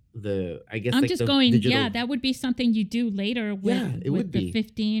 the I guess, I'm like, just the going. digital. Yeah, that would be something you do later with, Yeah, it with would the be.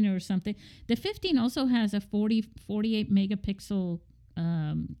 15 or something. The 15 also has a 48 megapixel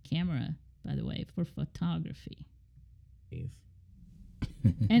camera, by the way, for photography. Jeez.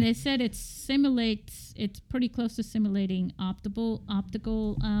 And it said it's pretty close to simulating optical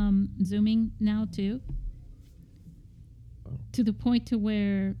zooming now too. Wow. To the point to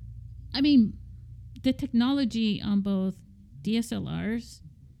where, the technology on both DSLRs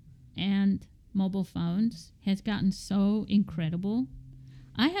and mobile phones has gotten so incredible.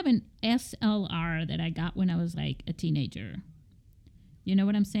 I have an SLR that I got when I was like a teenager. You know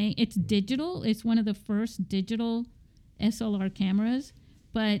what I'm saying? It's digital. It's one of the first digital SLR cameras,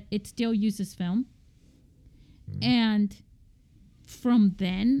 but it still uses film. And from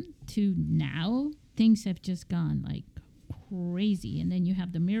then to now, things have just gone like crazy. And then you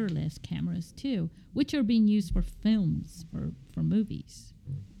have the mirrorless cameras too, which are being used for films, for movies,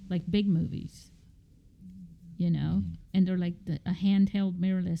 like big movies, and they're like a handheld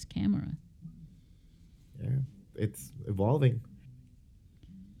mirrorless camera. Yeah, it's evolving.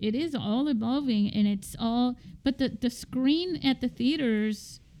 It is all evolving, and it's all. But the screen at the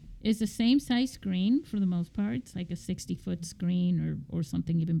theaters is the same size screen for the most part. It's like a 60-foot screen or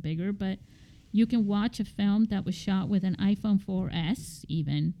something even bigger. But you can watch a film that was shot with an iPhone 4S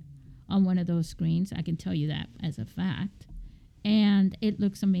even on one of those screens. I can tell you that as a fact. And it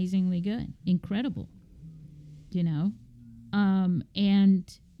looks amazingly good, incredible, you know.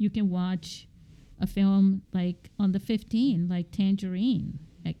 And you can watch a film like on the 15, like Tangerine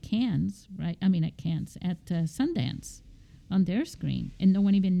at Cannes, right? I mean, at Cannes, at Sundance on their screen. And no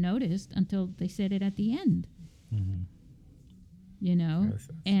one even noticed until they said it at the end, Mm-hmm. you know? Yes,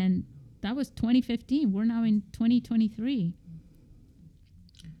 yes. And that was 2015. We're now in 2023.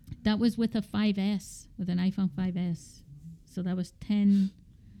 That was with a 5S, with an iPhone 5S. So that was 10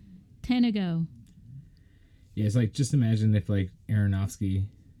 ago. Yeah, it's like, just imagine if like Aronofsky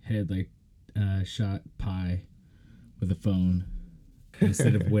had like shot Pi with a phone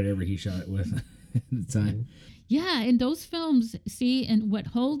instead of whatever he shot it with at the time. Yeah, and those films, see, and what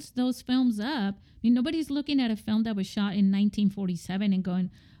holds those films up, I mean, nobody's looking at a film that was shot in 1947 and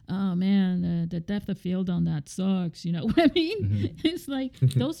going, oh man, the depth of field on that sucks. You know what I mean? Mm-hmm. It's like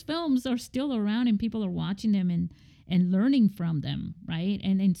those films are still around and people are watching them and learning from them, right?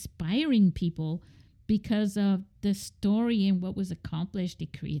 And inspiring people because of the story and what was accomplished, the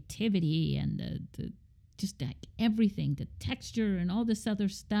creativity and the just like everything, the texture and all this other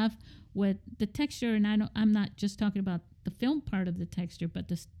stuff. With the texture, and I'm not just talking about the film part of the texture, but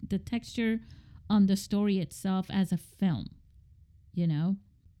the texture on the story itself as a film, you know?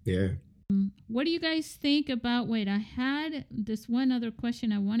 Yeah. What do you guys think about, wait, I had this one other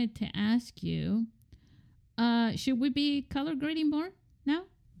question I wanted to ask you. Should we be color grading more now?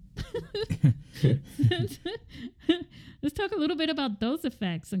 Let's talk a little bit about those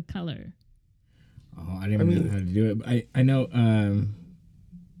effects and color. Oh, I didn't even know how to do it. I know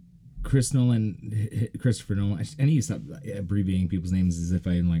Christopher Nolan. I need to stop abbreviating people's names as if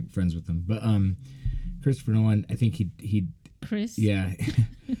I'm like friends with them. But Christopher Nolan, I think he Chris? Yeah.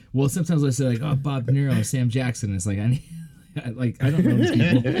 Well, sometimes I say like, oh, Bob De Niro, Sam Jackson. It's like I don't know these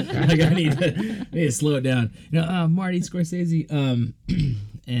people. Like I need to slow it down. You know, Marty Scorsese.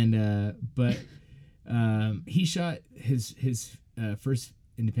 But he shot his first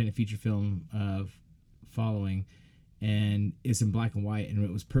independent feature film of Following, and it's in black and white, and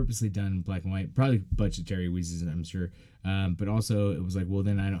it was purposely done in black and white, probably budgetary reasons, I'm sure. But also it was like, well,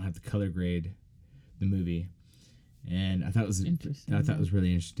 then I don't have to color grade the movie, and I thought it was interesting. I thought it was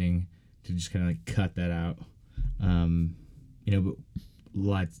really interesting to just kind of like cut that out. You know, but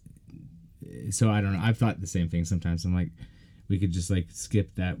lots. So I don't know. I've thought the same thing sometimes. I'm like, we could just like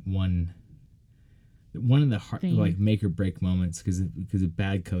skip that one of the hard, like make or break moments, because a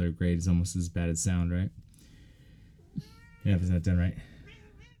bad color grade is almost as bad as sound, right? Yeah, if it's not done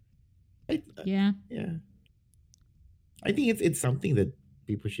right. Yeah. I think it's something that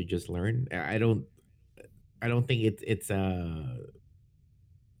people should just learn. I don't think it's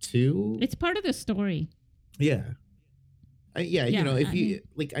too. It's part of the story. Yeah. Yeah, you know, if I you mean,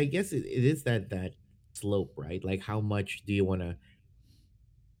 like, I guess it is that slope, right? Like, how much do you want to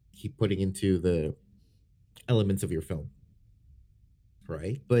keep putting into the elements of your film,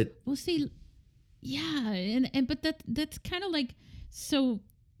 right? But well, see, yeah, and but that's kind of like, so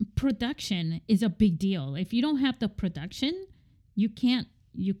production is a big deal. If you don't have the production, you can't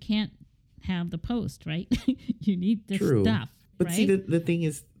have the post, right? You need the true. stuff, But right? see, the thing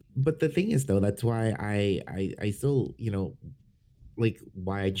is though, that's why I still, you know, like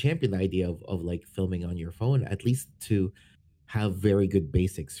why I champion the idea of like filming on your phone, at least to have very good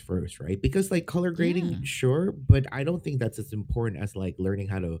basics first, right? Because like color grading, Yeah. sure, but I don't think that's as important as like learning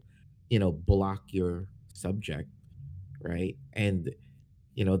how to, you know, block your subject, right? And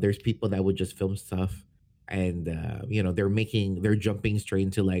you know, there's people that would just film stuff, and you know, they're jumping straight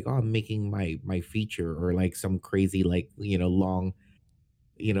into like, oh, I'm making my feature, or like some crazy, like, you know, long,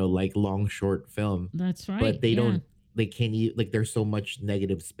 you know, like long short film, That's right. but they Yeah. don't, they can't like, there's so much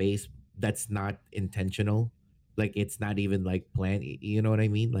negative space that's not intentional, like it's not even like planned, you know what I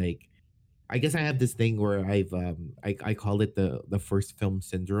mean? Like, I guess I have this thing where I call it the first film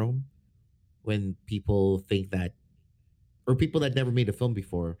syndrome, when people think that, or people that never made a film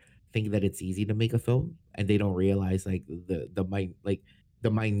before think that it's easy to make a film, and they don't realize like the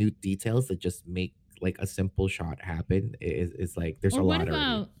minute details that just make like a simple shot happen is like, there's Or a what lot already.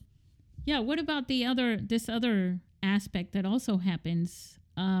 about, yeah, what about this other aspect that also happens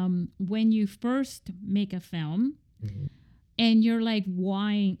when you first make a film, Mhm. and you're like,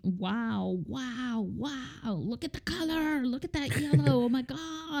 why? Wow, wow, wow! Look at the color. Look at that yellow. Oh my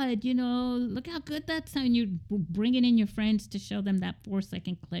God! Look how good that's. And you're bringing in your friends to show them that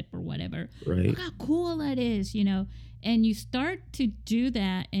 4-second clip or whatever. Right. Look how cool that is. And you start to do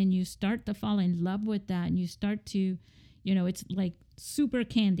that, and you start to fall in love with that, and you start to, it's like super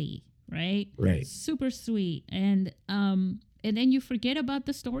candy, right? Right. Super sweet, and then you forget about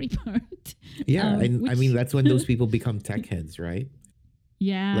the story part. Yeah, and I which- mean that's when those people become tech heads, right?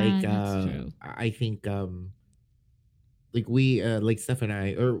 Yeah, Like that's true. I think like we like Steph and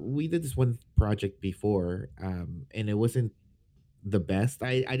I, or we did this one project before, and it wasn't the best.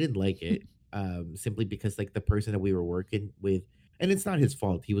 I didn't like it, simply because like the person that we were working with, and it's not his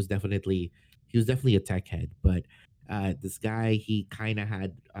fault. He was definitely a tech head, but this guy, he kind of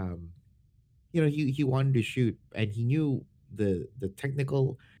had he wanted to shoot, and he knew the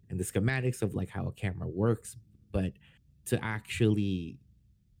technical and the schematics of like how a camera works, but to actually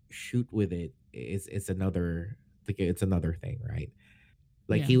shoot with it is it's another, like it's another thing, right?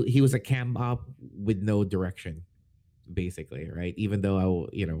 Like Yeah. he was a cam op with no direction, basically, right? Even though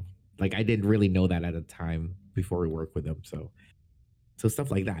like I didn't really know that at the time before we worked with him. So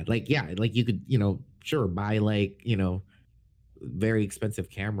stuff like that. Like, yeah, like you could, sure, buy like, very expensive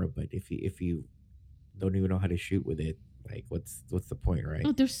camera, but if you don't even know how to shoot with it, like what's the point, right?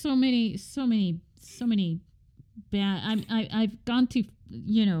 Oh, there's so many bad. I've gone to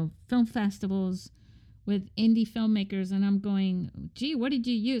film festivals with indie filmmakers, and I'm going, gee, what did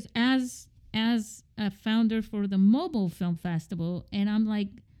you use as a founder for the mobile film festival? And I'm like,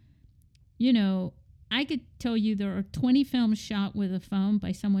 I could tell you there are 20 films shot with a phone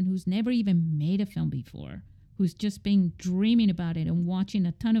by someone who's never even made a film before, who's just been dreaming about it and watching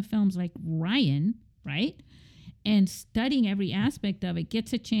a ton of films like Ryan, right? And studying every aspect of it,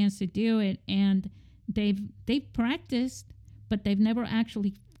 gets a chance to do it, and they've practiced, but they've never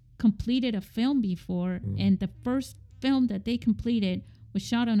actually completed a film before. And the first film that they completed was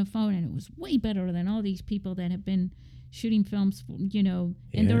shot on a phone, and it was way better than all these people that have been shooting films,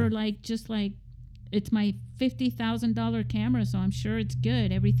 and they're like, just like, it's my $50,000 camera, so I'm sure it's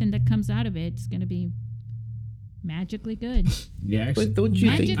good. Everything that comes out of it's going to be magically good. Yeah, actually, But don't you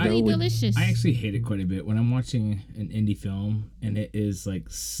think Magically delicious. I actually hate it quite a bit when I'm watching an indie film and it is like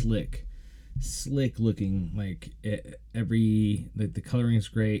slick looking, like like the coloring is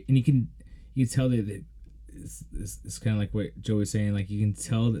great, and you can tell that it's kind of like what Joe was saying. Like, you can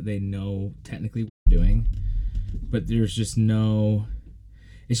tell that they know technically what they're doing, but there's just no.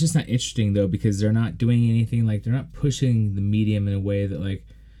 It's just not interesting though, because they're not doing anything. Like, they're not pushing the medium in a way that like,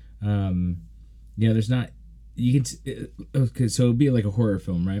 there's not. You can okay, so it'd be like a horror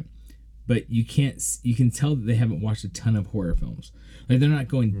film, right? But you can tell that they haven't watched a ton of horror films. Like, they're not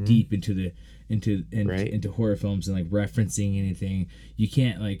going deep into horror films and like referencing anything. You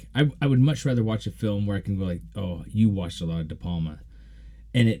can't, like, I would much rather watch a film where I can go like, oh, you watched a lot of De Palma,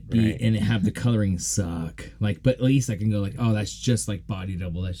 and and it have the coloring suck. Like, but at least I can go like, oh, that's just like Body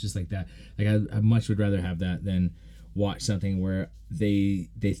Double. That's just like that. Like, I much would rather have that than watch something where they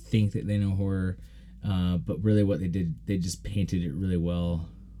think that they know horror, but really what they did, they just painted it really well.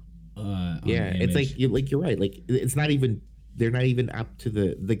 It's like you're right. Like, it's not even, they're not even up to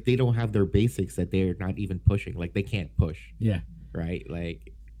the, like, they don't have their basics that they're not even pushing. Like, they can't push. Yeah. Right.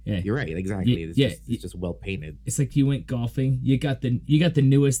 Like, yeah, you're right. Exactly. It's just well painted. It's like you went golfing. You got the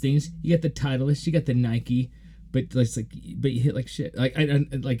newest things. You got the Titleist. You got the Nike. But it's like, but you hit like shit. Like, I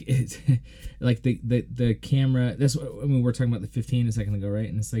like it's like the camera. That's what I mean. We were talking about the 15 a second ago, right?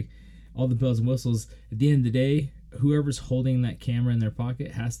 And it's like all the bells and whistles. At the end of the day, whoever's holding that camera in their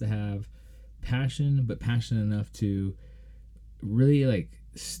pocket has to have passion, but passionate enough to really like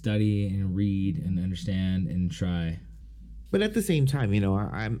study and read and understand and try. But at the same time,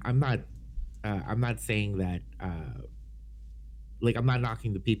 I'm not saying that like, I'm not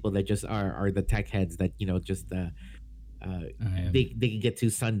knocking the people that just are the tech heads that just they can get to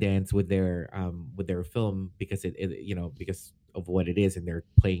Sundance with their film because because of what it is, and they're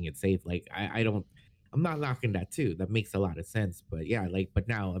playing it safe. Like, I'm not knocking that too. That makes a lot of sense. But yeah, like, but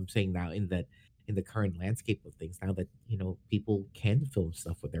now I'm saying now in the current landscape of things, now that people can film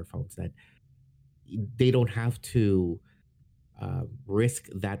stuff with their phones, that they don't have to risk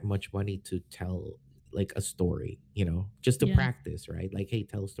that much money to tell like a story, just to practice, right? Like, hey,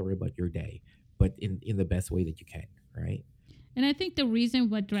 tell a story about your day, but in the best way that you can, right? And I think the reason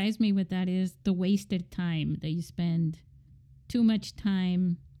what drives me with that is the wasted time that you spend, too much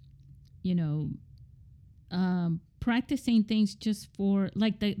time, practicing things just for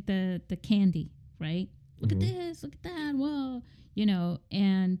like the candy, right? Look at this, look at that, whoa,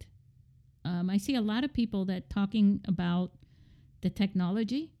 and I see a lot of people that talking about the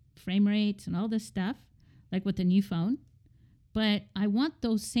technology, frame rates, and all this stuff, like with the new phone. But I want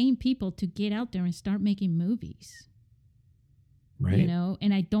those same people to get out there and start making movies. Right. You know,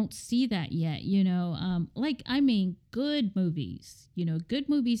 and I don't see that yet. You know, good movies. You know, good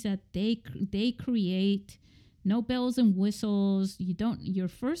movies that they create. No bells and whistles. Your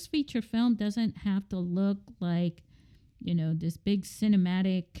first feature film doesn't have to look like, you know, this big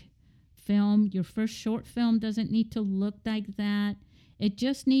cinematic film. Your first short film doesn't need to look like that. It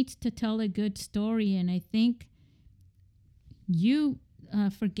just needs to tell a good story. And I think you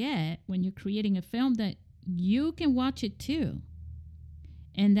forget when you're creating a film that you can watch it too.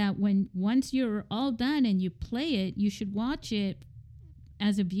 And that once you're all done and you play it, you should watch it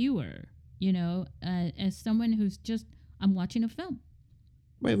as a viewer. You know, as someone who's just, I'm watching a film.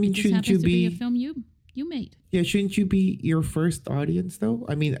 I mean, shouldn't you be a film you made? Yeah, shouldn't you be your first audience though?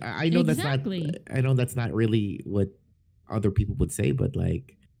 I mean, I know Exactly. that's not really what other people would say, but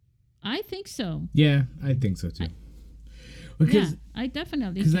like, I think so. Yeah, I think so too. I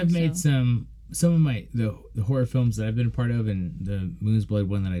definitely because think I've made so. some of the horror films that I've been a part of, and the Moon's Blood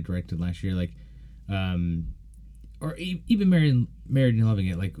one that I directed last year, like, or even Married and Loving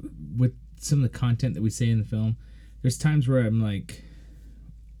It, like with some of the content that we say in the film, there's times where I'm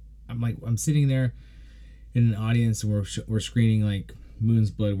sitting there in an audience and we're screening like Moon's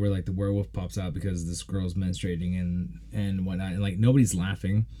Blood, where like the werewolf pops out because this girl's menstruating and whatnot, and like nobody's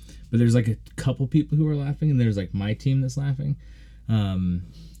laughing, but there's like a couple people who are laughing, and there's like my team that's laughing, and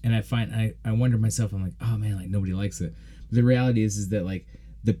I wonder myself, I'm like, oh man, like nobody likes it. But the reality is that like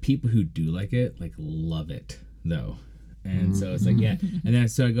the people who do like it, like love it though. And so it's like, yeah. And then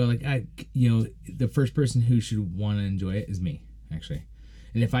so I go like, the first person who should want to enjoy it is me, actually.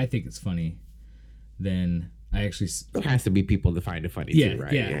 And if I think it's funny, then I actually... There has to be people to find it funny too,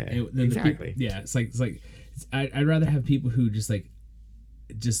 right? Yeah. Exactly. It's like I'd rather have people who just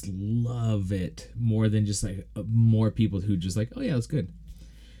love it more than just like more people who just like, oh yeah, it's good.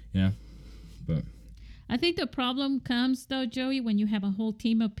 Yeah. But... I think the problem comes though, Joey, when you have a whole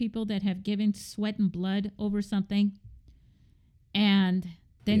team of people that have given sweat and blood over something. And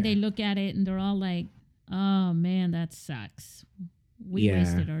then they look at it and they're all like, oh man, that sucks. We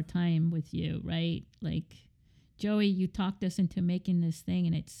wasted our time with you, right? Like, Joey, you talked us into making this thing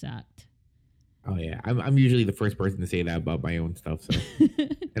and it sucked. Oh yeah, I'm usually the first person to say that about my own stuff. So,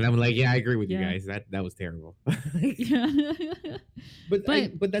 and I'm like, yeah, I agree with you guys. That was terrible. But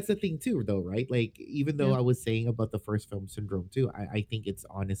that's the thing too, though, right? Like, even though I was saying about the first film syndrome too, I think it's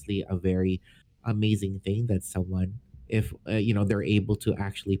honestly a very amazing thing that someone, if they're able to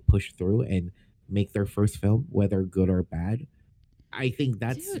actually push through and make their first film, whether good or bad. I think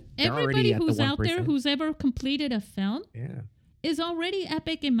that's everybody who's out there who's ever completed a film. Yeah. Is already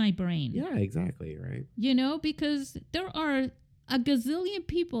epic in my brain. Yeah, exactly, right. You know, because there are a gazillion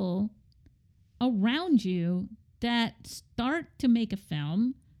people around you that start to make a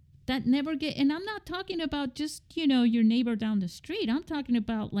film that never get, and I'm not talking about just, your neighbor down the street. I'm talking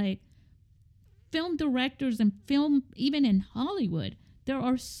about like film directors and film, even in Hollywood. There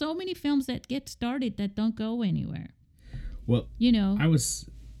are so many films that get started that don't go anywhere. Well, I was...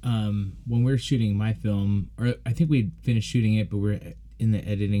 when we were shooting my film, or I think we'd finished shooting it, but we're in the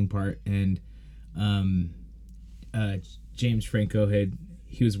editing part, and James Franco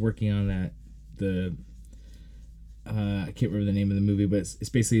he was working on I can't remember the name of the movie, but it's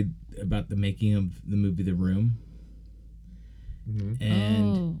basically about the making of the movie The Room. Mm-hmm.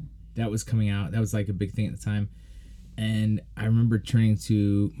 And that was coming out. That was like a big thing at the time. And I remember turning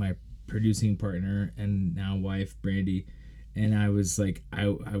to my producing partner and now wife, Brandy, and I was like, I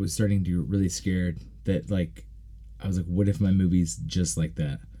was starting to get really scared that, like, I was like, what if my movie's just like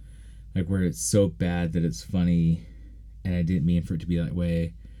that? Like, where it's so bad that it's funny and I didn't mean for it to be that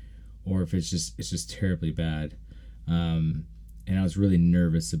way, or if it's just terribly bad. And I was really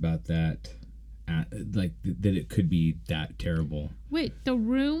nervous about that, that it could be that terrible. Wait, The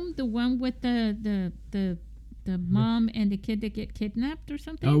Room, the one with the mom and the kid that get kidnapped or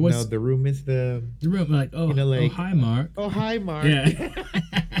something? Oh, no, The Room is the Room. Like, oh hi, Mark. Oh, hi, Mark. Yeah,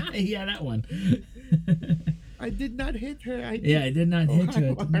 yeah, that one. I did not hit her. I did not hit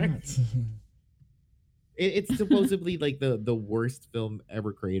her. It's supposedly like the worst film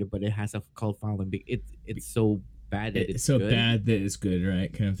ever created, but it has a cult following. It's so bad that it's so good. Bad that it's good,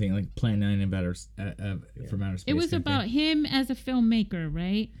 right? Kind of thing, like Plan 9 from Outer Space. It was about him as a filmmaker,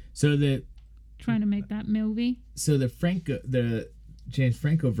 right? So trying to make that movie. So the James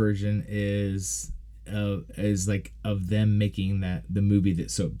Franco version is like of them making the movie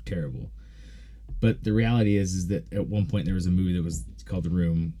that's so terrible. But the reality is that at one point there was a movie that was called The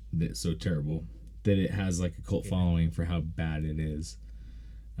Room that's so terrible that it has like a cult following for how bad it is.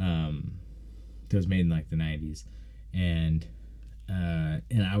 It was made in like the 90s, and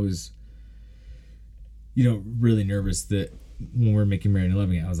I was, really nervous that when we're making Married and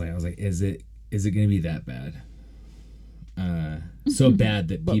Loving It, I was like, is it going to be that bad? So bad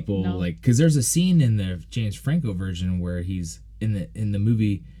that people no. like, because there's a scene in the James Franco version where he's in the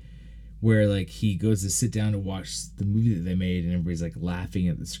movie where like he goes to sit down to watch the movie that they made, and everybody's like laughing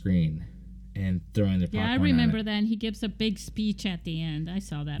at the screen and throwing their popcorn. Yeah, I remember that. And he gives a big speech at the end. I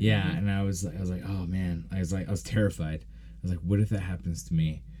saw that. Yeah, movie. and I was like, oh man, I was terrified. I was like, what if that happens to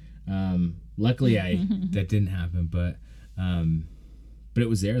me? Luckily, that didn't happen, but it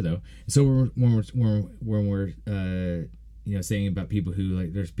was there though. So when we're saying about people who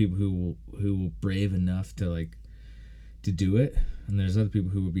like, there's people who will brave enough to like to do it, and there's other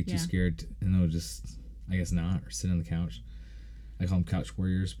people who will be too scared and they'll just, I guess, not, or sit on the couch. I call them couch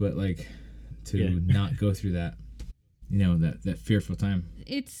warriors, but like to not go through that, that fearful time.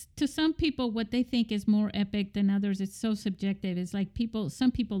 It's, to some people, what they think is more epic than others. It's so subjective. It's like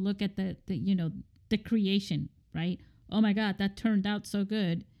some people look at the creation, right? Oh my God, that turned out so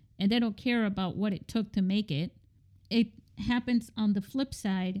good. And they don't care about what it took to make it. It happens on the flip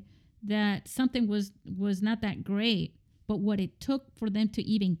side that something was not that great, but what it took for them to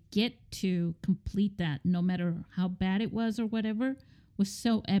even get to complete that, no matter how bad it was or whatever, was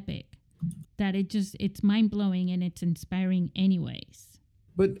so epic that it's mind-blowing and it's inspiring anyways.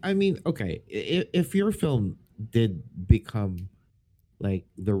 But I mean, okay, if your film did become like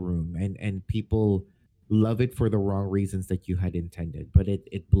The Room, and people love it for the wrong reasons that you had intended, but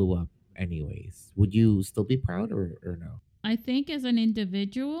it blew up anyways, would you still be proud or no? I think as an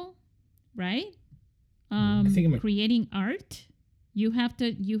individual, right? I think creating art, you have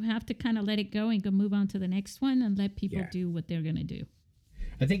to kind of let it go and go move on to the next one and let people do what they're gonna do.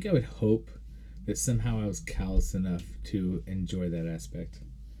 I think I would hope that somehow I was callous enough to enjoy that aspect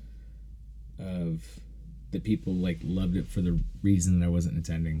of that people like loved it for the reason that I wasn't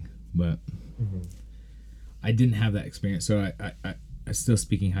intending, but I didn't have that experience. So I still,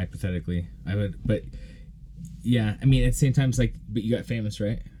 speaking hypothetically, I would, but yeah, I mean, at the same time, it's like, but you got famous,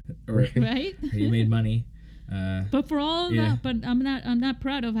 right? Or, right? Or you made money. But for all of that, but I'm not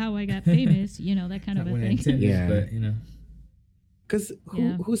proud of how I got famous, that kind of a thing. But because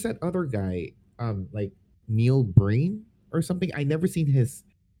who's that other guy? Like Neil Breen or something. I never seen his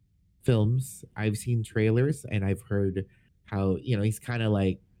films. I've seen trailers and I've heard how he's kind of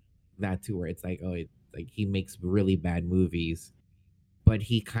like that too, where it's like, like he makes really bad movies, but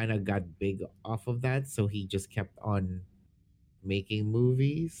he kind of got big off of that, so he just kept on making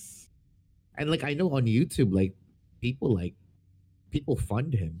movies. And like, I know on YouTube, like people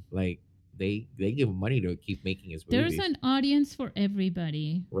fund him, like they give him money to keep making his movies. There's an audience for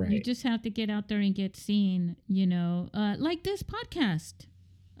everybody. Right. You just have to get out there and get seen, like this podcast.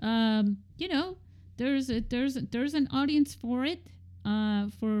 There's an audience for it,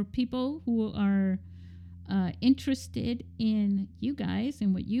 for people who are interested in you guys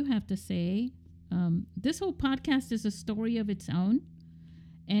and what you have to say. This whole podcast is a story of its own,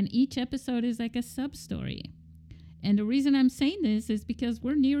 and each episode is like a sub-story. And the reason I'm saying this is because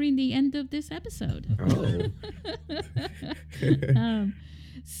we're nearing the end of this episode.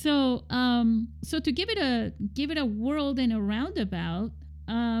 So to give it a world and a roundabout,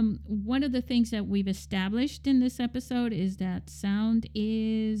 one of the things that we've established in this episode is that sound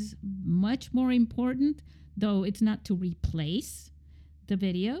is much more important, though it's not to replace the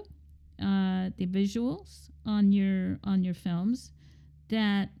video, the visuals on your films,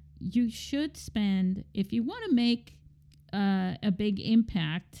 that you should spend, if you want to make a big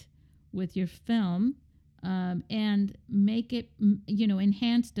impact with your film, and make it,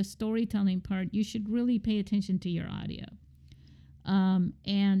 enhance the storytelling part, you should really pay attention to your audio.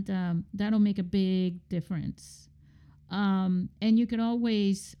 And that'll make a big difference. And you can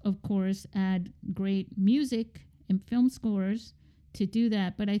always, of course, add great music and film scores to do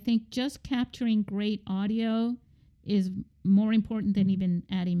that. But I think just capturing great audio is more important than even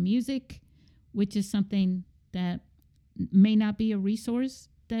adding music, which is something that may not be a resource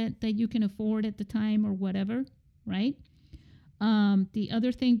that you can afford at the time or whatever, right? The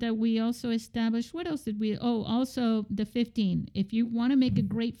other thing that we also established, what else did we? Oh, also the 15. If you want to make a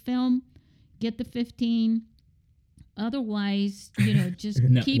great film, get the 15. Otherwise, just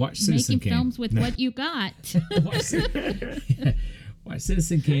keep making films with what you got. Watch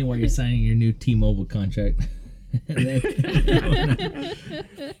Citizen Kane while you're signing your new T-Mobile contract.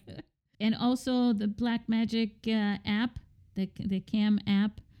 And also the Blackmagic app, the Cam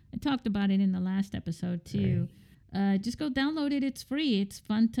app. I talked about it in the last episode too. just go download it. It's free. It's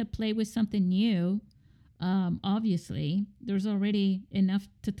fun to play with something new. Obviously, there's already enough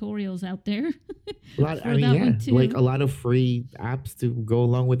tutorials out there for that one too. like a lot of free apps to go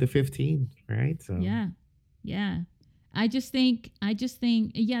along with the 15, right? So yeah. I just think,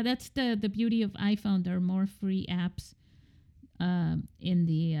 yeah, that's the beauty of iPhone. There are more free apps in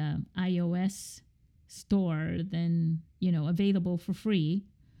the iOS store than available for free,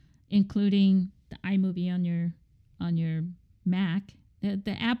 including the iMovie on your Mac.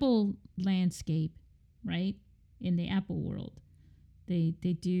 The Apple landscape, right? In the Apple world, they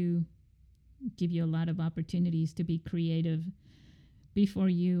do give you a lot of opportunities to be creative before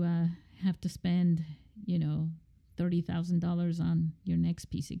you have to spend $30,000 on your next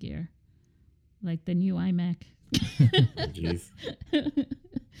piece of gear, like the new iMac. Jeez.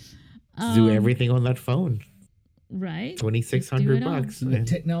 Do everything on that phone, right? $2,600. So the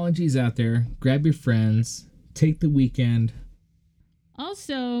technology's out there. Grab your friends. Take the weekend.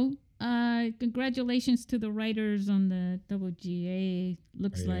 Also, congratulations to the writers on the WGA.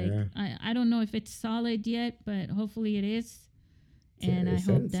 Looks like I don't know if it's solid yet, but hopefully it is. And I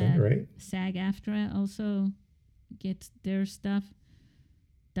hope that SAG-AFTRA also gets their stuff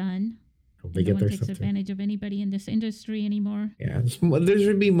done. Hope they get no one takes advantage of anybody in this industry anymore. Yeah, there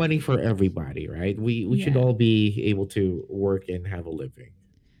should be money for everybody, right? We should all be able to work and have a living,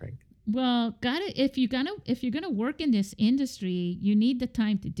 right? Well, if you're gonna work in this industry, you need the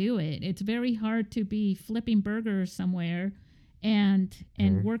time to do it. It's very hard to be flipping burgers somewhere and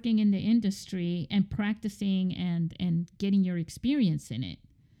working in the industry and practicing and getting your experience in it.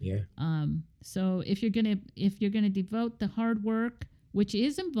 Yeah. So if you're gonna devote the hard work, which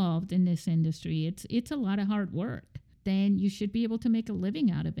is involved in this industry, it's a lot of hard work, then you should be able to make a living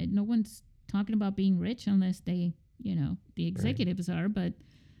out of it. No one's talking about being rich unless they, the executives are, but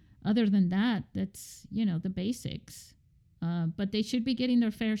other than that, that's, the basics. But they should be getting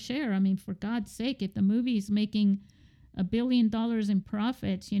their fair share. I mean, for God's sake, if the movie's making $1 billion in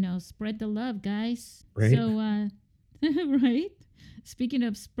profits, spread the love, guys. Right. So, right. Speaking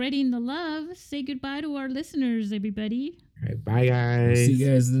of spreading the love, say goodbye to our listeners, everybody. All right, bye, guys. See you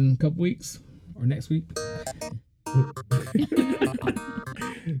guys in a couple weeks or next week.